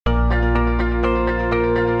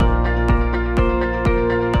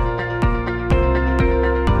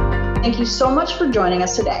Thank you so much for joining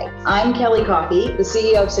us today. I'm Kelly Coffey, the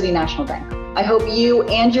CEO of City National Bank. I hope you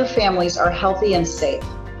and your families are healthy and safe.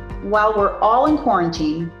 While we're all in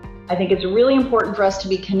quarantine, I think it's really important for us to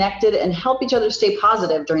be connected and help each other stay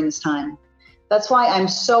positive during this time. That's why I'm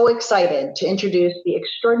so excited to introduce the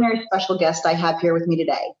extraordinary special guest I have here with me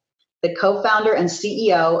today, the co-founder and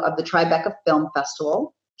CEO of the Tribeca Film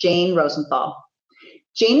Festival, Jane Rosenthal.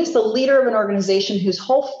 Jane is the leader of an organization whose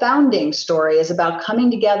whole founding story is about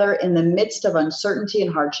coming together in the midst of uncertainty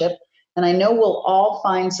and hardship. And I know we'll all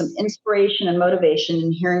find some inspiration and motivation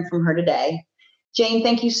in hearing from her today. Jane,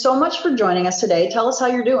 thank you so much for joining us today. Tell us how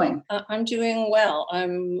you're doing. I'm doing well.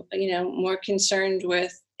 I'm, more concerned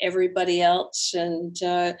with everybody else and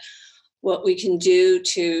what we can do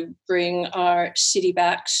to bring our city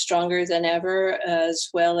back stronger than ever, as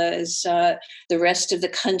well as the rest of the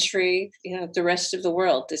country, the rest of the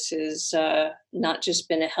world. This has not just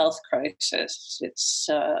been a health crisis. It's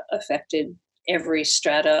affected every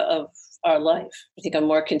strata of our life. I think I'm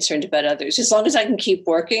more concerned about others. As long as I can keep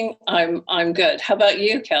working, I'm good. How about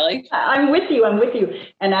you, Kelly? I'm with you.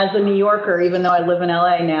 And as a New Yorker, even though I live in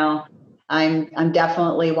LA now, I'm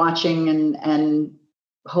definitely watching and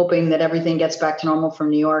hoping that everything gets back to normal from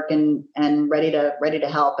New York and ready to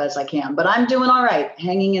help as I can. But I'm doing all right,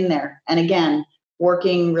 hanging in there. And again,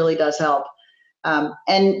 working really does help.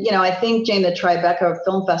 I think, Jane, the Tribeca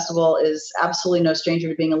Film Festival is absolutely no stranger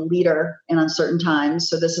to being a leader in uncertain times.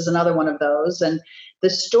 So this is another one of those. And the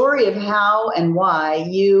story of how and why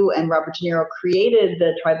you and Robert De Niro created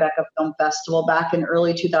the Tribeca Film Festival back in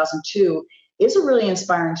early 2002 is a really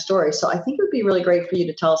inspiring story. So I think it would be really great for you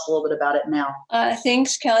to tell us a little bit about it now.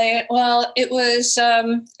 Thanks, Kelly. Well, it was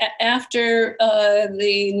after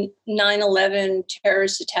the 9/11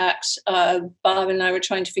 terrorist attacks, Bob and I were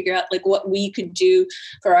trying to figure out what we could do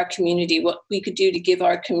for our community, what we could do to give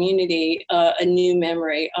our community a new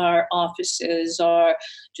memory. Our offices are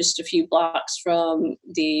just a few blocks from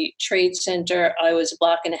the Trade Center. I was a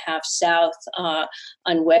block and a half south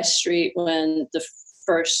on West Street when the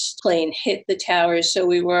first plane hit the towers. So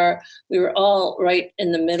we were all right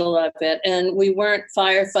in the middle of it. And we weren't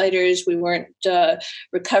firefighters. We weren't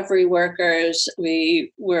recovery workers.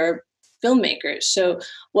 We were filmmakers. So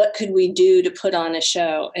what could we do to put on a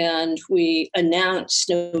show? And we announced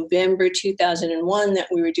November 2001 that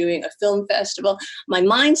we were doing a film festival. My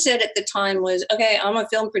mindset at the time was, okay, I'm a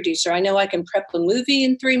film producer. I know I can prep a movie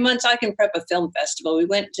in 3 months. I can prep a film festival. We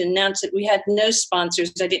went to announce it. We had no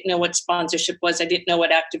sponsors. I didn't know what sponsorship was. I didn't know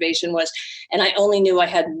what activation was. And I only knew I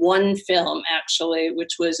had one film, actually,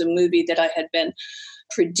 which was a movie that I had been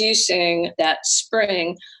producing that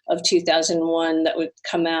spring of 2001 that would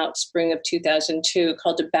come out spring of 2002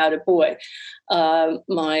 called About a Boy.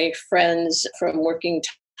 My friends from Working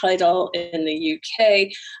Title in the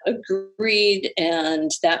UK agreed,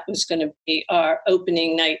 and that was going to be our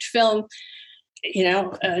opening night film.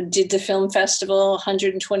 Did the film festival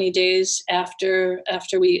 120 days after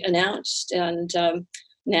we announced, and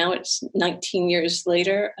now it's 19 years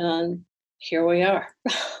later, and here we are.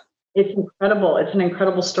 It's incredible. It's an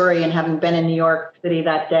incredible story. And having been in New York City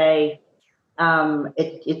that day,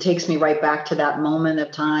 it takes me right back to that moment of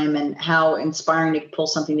time and how inspiring to pull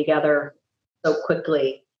something together so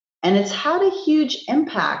quickly. And it's had a huge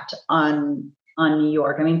impact on New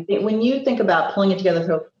York. I mean, when you think about pulling it together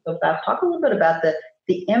so fast, talk a little bit about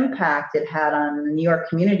the impact it had on the New York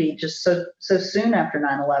community just so soon after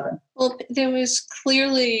 9/11. Well, there was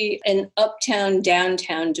clearly an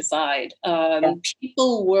uptown-downtown divide.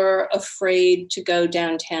 People were afraid to go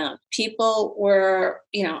downtown. People were,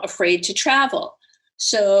 afraid to travel.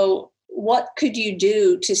 So what could you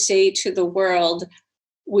do to say to the world,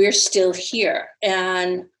 we're still here?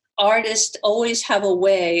 And artists always have a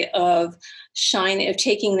way of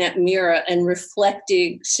taking that mirror and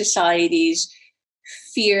reflecting society's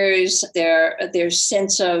fears, their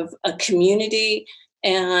sense of a community.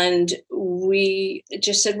 And we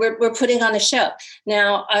just said, we're putting on a show.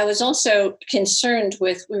 Now, I was also concerned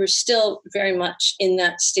we were still very much in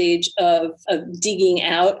that stage of digging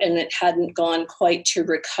out, and it hadn't gone quite to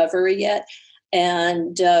recovery yet.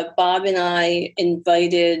 And Bob and I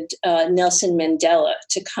invited Nelson Mandela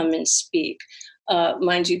to come and speak.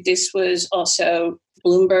 Mind you, this was also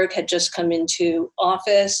Bloomberg had just come into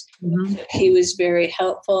office. Mm-hmm. He was very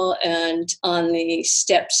helpful. And on the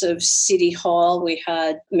steps of City Hall, we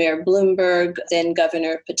had Mayor Bloomberg, then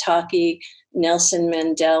Governor Pataki, Nelson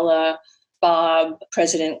Mandela, Bob,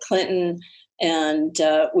 President Clinton, and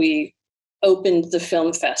we opened the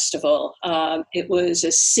film festival. It was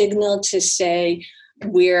a signal to say,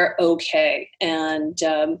 we're okay. And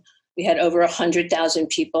we had over 100,000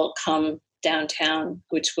 people come downtown,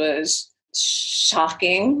 which was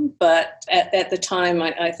shocking, but at the time,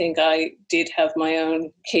 I think I did have my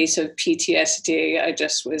own case of PTSD. I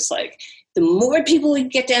just was like, the more people we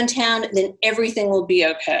get downtown, then everything will be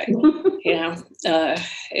okay.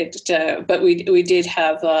 But we did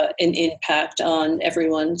have an impact on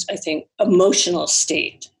everyone's, I think, emotional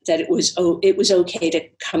state, that it was okay to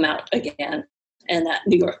come out again, and that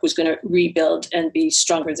New York was going to rebuild and be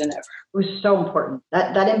stronger than ever. It was so important.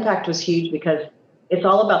 That impact was huge, because it's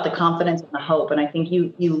all about the confidence and the hope. And I think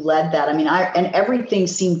you led that. I mean, and everything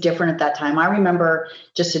seemed different at that time. I remember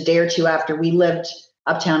just a day or two after, we lived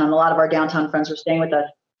uptown and a lot of our downtown friends were staying with us.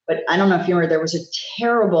 But I don't know if you remember, there was a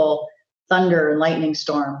terrible thunder and lightning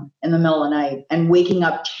storm in the middle of the night, and waking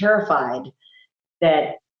up terrified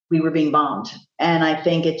that we were being bombed. And I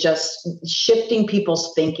think it just shifting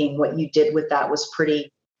people's thinking, what you did with that was pretty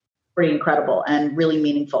incredible and really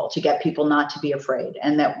meaningful, to get people not to be afraid,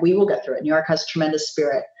 and that we will get through it. New York has tremendous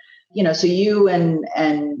spirit. So you and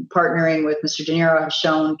partnering with Mr. De Niro have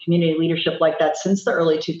shown community leadership like that since the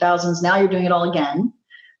early 2000s. Now you're doing it all again,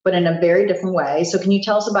 but in a very different way. So can you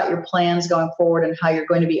tell us about your plans going forward and how you're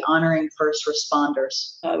going to be honoring first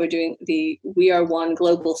responders? We're doing the We Are One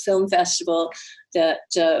Global Film Festival that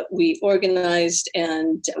we organized,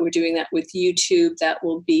 and we're doing that with YouTube. That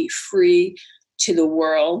will be free to the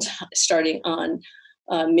world starting on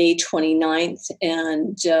May 29th,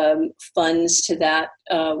 and funds to that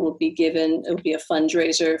will be given. It will be a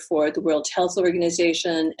fundraiser for the World Health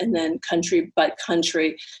Organization, and then country by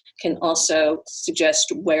country can also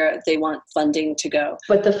suggest where they want funding to go.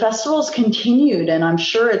 But the festival's continued, and I'm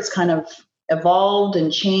sure it's kind of evolved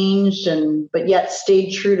and changed, but yet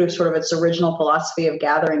stayed true to sort of its original philosophy of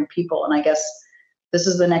gathering people. And I guess this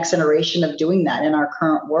is the next generation of doing that in our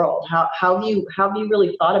current world. How have you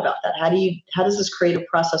really thought about that? How does this creative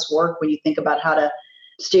process work when you think about how to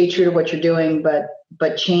stay true to what you're doing,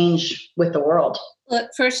 but change with the world? Well,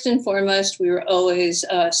 first and foremost, we were always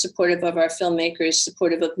supportive of our filmmakers,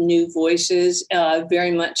 supportive of new voices.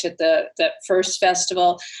 Very much at the first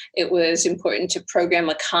festival, it was important to program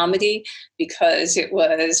a comedy, because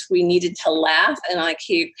we needed to laugh. And I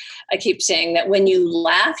keep saying that when you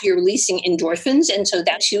laugh, you're releasing endorphins, and so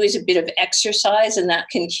that too is a bit of exercise, and that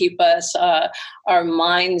can keep us our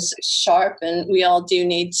minds sharp. And we all do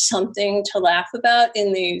need something to laugh about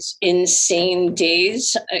in these insane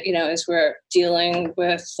days, as we're dealing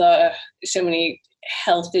with so many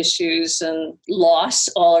health issues and loss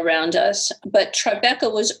all around us. But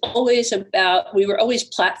Tribeca was always we were always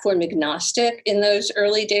platform agnostic in those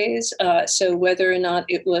early days. So whether or not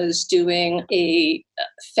it was doing a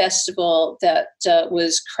festival that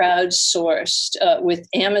was crowdsourced with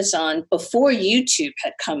Amazon before YouTube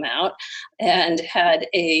had come out, and had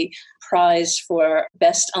a prize for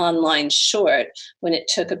best online short, when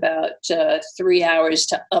it took about 3 hours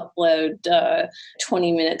to upload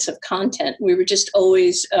 20 minutes of content. We were just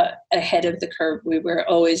always ahead of the curve. We were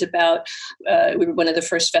always we were one of the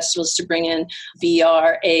first festivals to bring in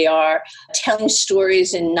VR, AR, telling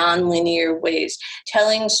stories in nonlinear ways,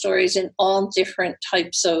 telling stories in all different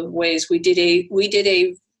types of ways. We did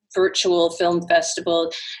a virtual film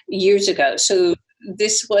festival years ago. So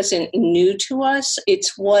this wasn't new to us.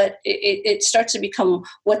 It's what it starts to become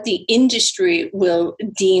what the industry will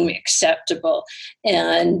deem acceptable.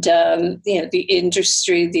 And, the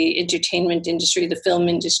industry, the entertainment industry, the film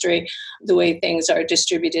industry, the way things are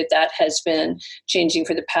distributed, that has been changing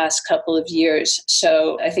for the past couple of years.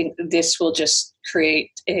 So I think this will just create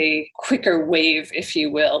a quicker wave, if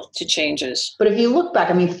you will, to changes. But if you look back,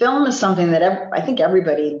 I mean, film is something that I think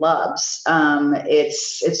everybody loves.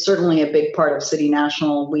 It's certainly a big part of City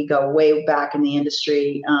National. We go way back in the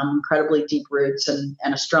industry, incredibly deep roots and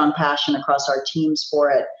a strong passion across our teams for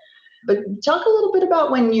it. But talk a little bit about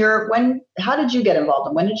how did you get involved,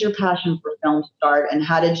 and when did your passion for film start, and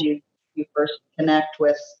how did you first connect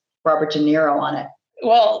with Robert De Niro on it?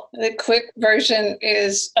 Well, the quick version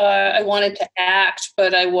is I wanted to act,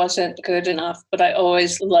 but I wasn't good enough. But I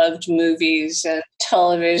always loved movies and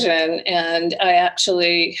television. And I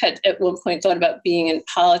actually had at one point thought about being in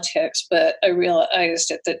politics, but I realized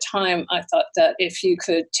at the time, I thought that if you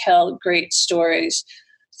could tell great stories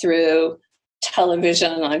through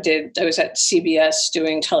television, I was at CBS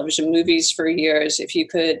doing television movies for years. If you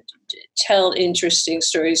could tell interesting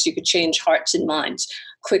stories, you could change hearts and minds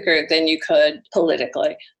quicker than you could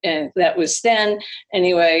politically. And that was then.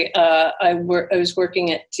 Anyway, I was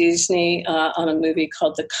working at Disney on a movie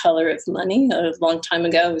called The Color of Money a long time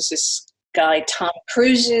ago. It was this guy, Tom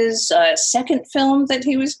Cruise's second film that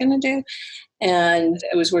he was going to do. And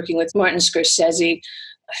I was working with Martin Scorsese,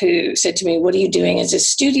 who said to me, "What are you doing as a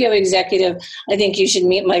studio executive? I think you should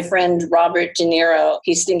meet my friend Robert De Niro.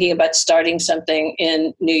 He's thinking about starting something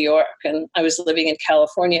in New York." And I was living in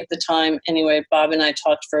California at the time. Anyway, Bob and I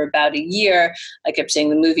talked for about a year. I kept saying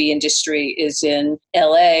the movie industry is in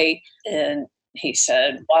LA. And he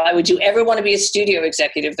said, "Why would you ever want to be a studio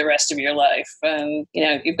executive the rest of your life?" And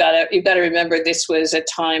you've got to remember, this was a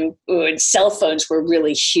time when cell phones were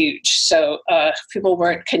really huge, so people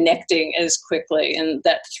weren't connecting as quickly, and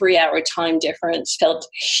that 3-hour time difference felt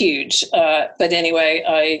huge. But anyway,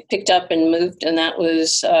 I picked up and moved, and that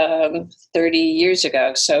was 30 years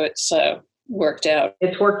ago. So it's worked out.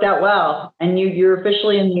 It's worked out well, and you're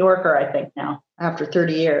officially a New Yorker, I think, now after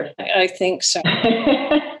 30 years. I think so.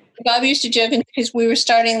 Bob used to joke, because we were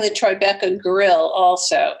starting the Tribeca Grill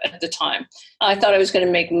also at the time. I thought I was going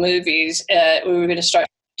to make movies. We were going to start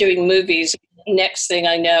doing movies. Next thing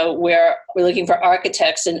I know, we're looking for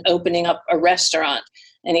architects and opening up a restaurant.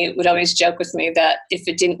 And he would always joke with me that if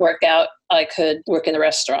it didn't work out, I could work in the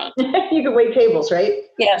restaurant. You could wait tables, right?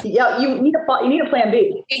 Yeah. Yeah. You need a plan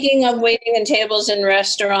B. Speaking of waiting in tables in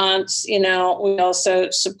restaurants, we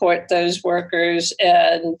also support those workers,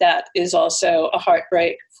 and that is also a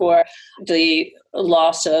heartbreak for the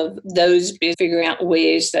loss of those, figuring out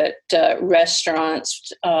ways that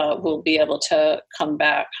restaurants will be able to come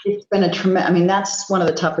back. It's been a tremendous, that's one of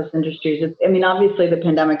the toughest industries. Obviously the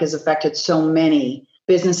pandemic has affected so many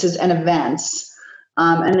businesses and events.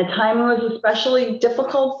 And the timing was especially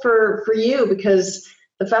difficult for you, because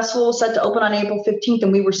the festival was set to open on April 15th,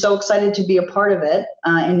 and we were so excited to be a part of it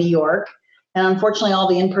in New York. And unfortunately, all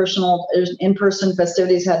the in-person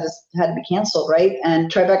festivities had to be canceled, right?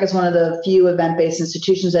 And Tribeca is one of the few event-based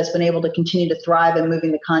institutions that's been able to continue to thrive in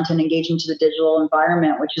moving the content engagement to the digital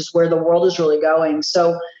environment, which is where the world is really going.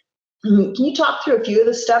 So can you talk through a few of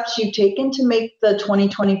the steps you've taken to make the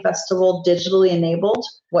 2020 festival digitally enabled,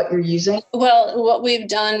 what you're using? Well, what we've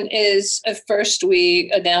done is, first we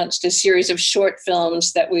announced a series of short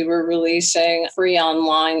films that we were releasing free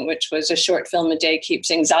online, which was a short film a day keeps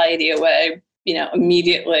anxiety away,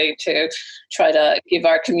 immediately, to try to give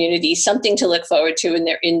our community something to look forward to in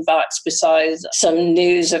their inbox besides some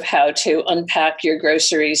news of how to unpack your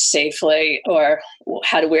groceries safely or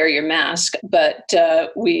how to wear your mask. But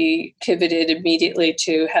we pivoted immediately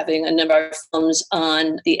to having a number of films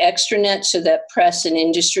on the extranet so that press and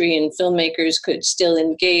industry and filmmakers could still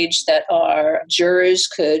engage, that our jurors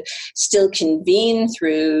could still convene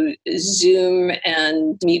through Zoom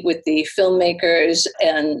and meet with the filmmakers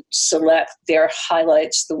and select their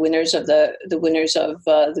highlights, the winners of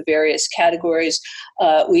the various categories.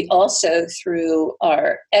 We also, through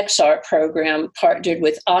our XR program, partnered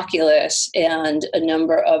with Oculus and a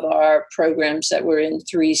number of our programs that were in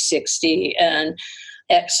 360 and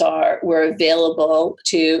XR were available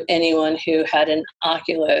to anyone who had an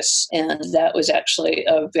Oculus, and that was actually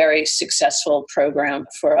a very successful program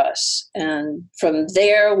for us. And from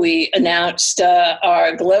there, we announced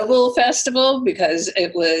our global festival, because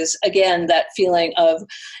it was, again, that feeling of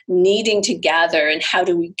needing to gather, and how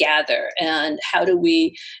do we gather, and how do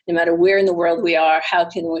we, no matter where in the world we are, how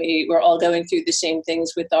can we're all going through the same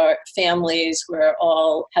things with our families, we're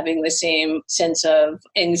all having the same sense of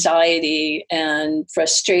anxiety and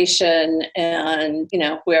frustration, and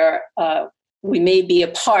where we may be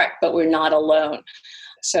apart, but we're not alone.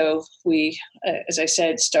 So we, as I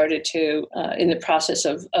said, started to in the process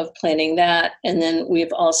of planning that, and then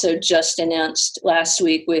we've also just announced last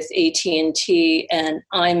week with AT&T and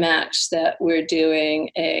IMAX that we're doing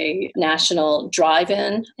a national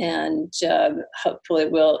drive-in, and hopefully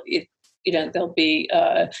there'll be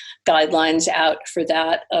guidelines out for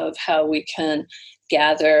that of how we can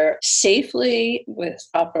gather safely with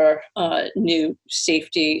proper new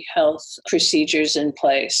safety health procedures in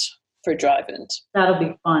place for drive-ins. That'll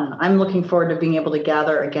be fun. I'm looking forward to being able to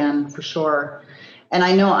gather again, for sure. And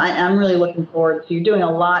I know I'm really looking forward to, you're doing a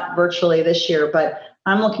lot virtually this year, but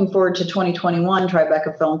I'm looking forward to 2021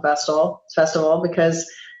 Tribeca Film Festival, because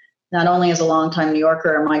not only as a longtime New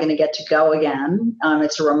Yorker am I going to get to go again,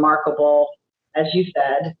 it's a remarkable, as you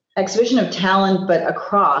said, exhibition of talent, but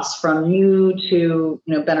across, from new to,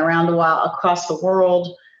 been around a while, across the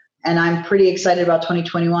world. And I'm pretty excited about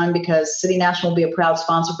 2021 because City National will be a proud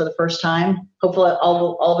sponsor for the first time. Hopefully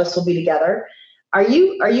all of us will be together. Are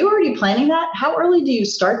you already planning that? How early do you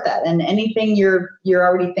start that? And anything you're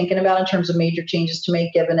already thinking about in terms of major changes to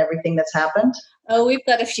make given everything that's happened? Oh, we've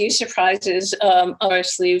got a few surprises up our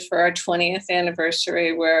sleeves for our 20th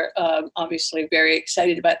anniversary. We're obviously very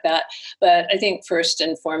excited about that. But I think first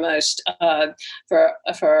and foremost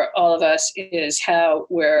for all of us is how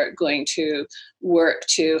we're going to work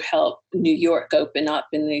to help New York open up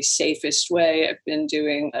in the safest way. I've been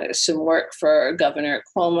doing some work for Governor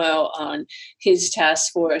Cuomo on his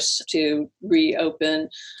task force to reopen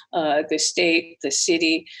the state, the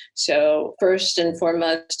city. So first and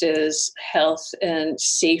foremost is health and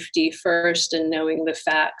safety first, and knowing the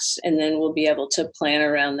facts, and then we'll be able to plan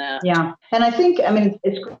around that. Yeah. And I think,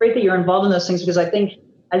 it's great that you're involved in those things, because I think,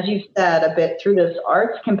 as you said a bit through this,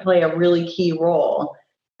 arts can play a really key role,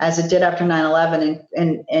 as it did after 9/11,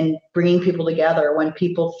 and bringing people together when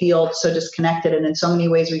people feel so disconnected. And in so many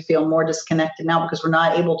ways, we feel more disconnected now because we're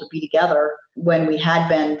not able to be together when we had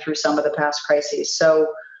been through some of the past crises. So,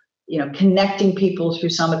 connecting people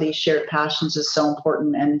through some of these shared passions is so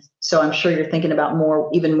important. And so I'm sure you're thinking about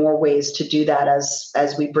even more ways to do that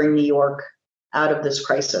as we bring New York out of this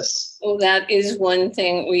crisis. Well, that is one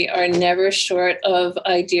thing. We are never short of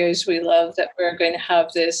ideas. We love that we're going to have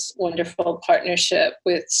this wonderful partnership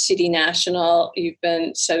with City National. You've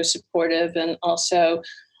been so supportive, and also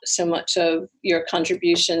so much of your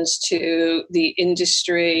contributions to the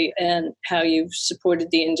industry and how you've supported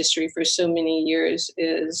the industry for so many years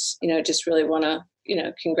is, just really want to,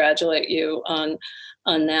 congratulate you on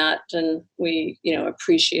that. And we,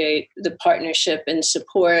 appreciate the partnership and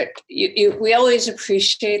support. We always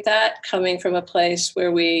appreciate that coming from a place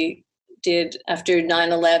where we did after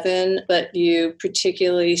 9/11, but you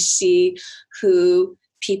particularly see who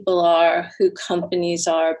people are, who companies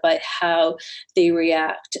are, but how they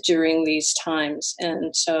react during these times.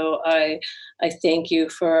 And so I thank you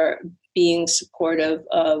for being supportive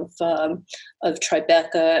of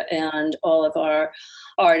Tribeca and all of our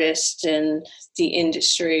artists and the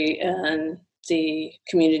industry and the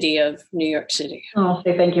community of New York City. I'll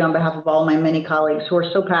say thank you on behalf of all my many colleagues who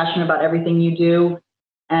are so passionate about everything you do.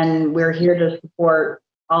 And we're here to support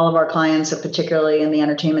all of our clients, and particularly in the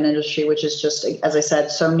entertainment industry, which is just, as I said,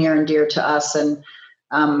 so near and dear to us, and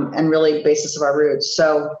really basis of our roots.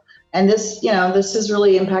 So, and this has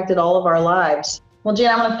really impacted all of our lives. Well, Jane,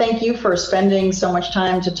 I want to thank you for spending so much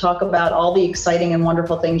time to talk about all the exciting and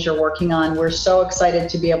wonderful things you're working on. We're so excited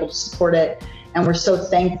to be able to support it, and we're so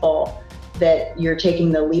thankful that you're taking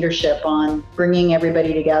the leadership on bringing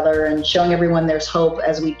everybody together and showing everyone there's hope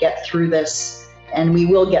as we get through this, and we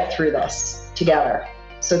will get through this together.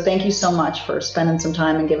 So thank you so much for spending some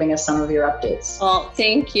time and giving us some of your updates. Well,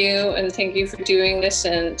 thank you. And thank you for doing this,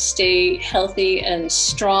 and stay healthy and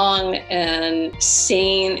strong and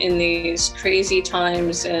sane in these crazy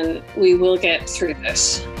times. And we will get through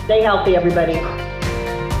this. Stay healthy, everybody.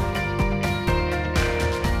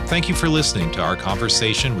 Thank you for listening to our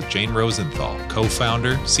conversation with Jane Rosenthal,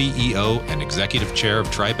 co-founder, CEO, and executive chair of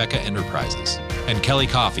Tribeca Enterprises, and Kelly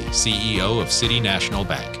Coffey, CEO of City National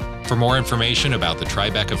Bank. For more information about the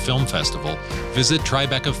Tribeca Film Festival, visit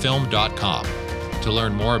tribecafilm.com. To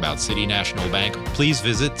learn more about City National Bank, please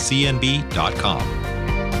visit cnb.com.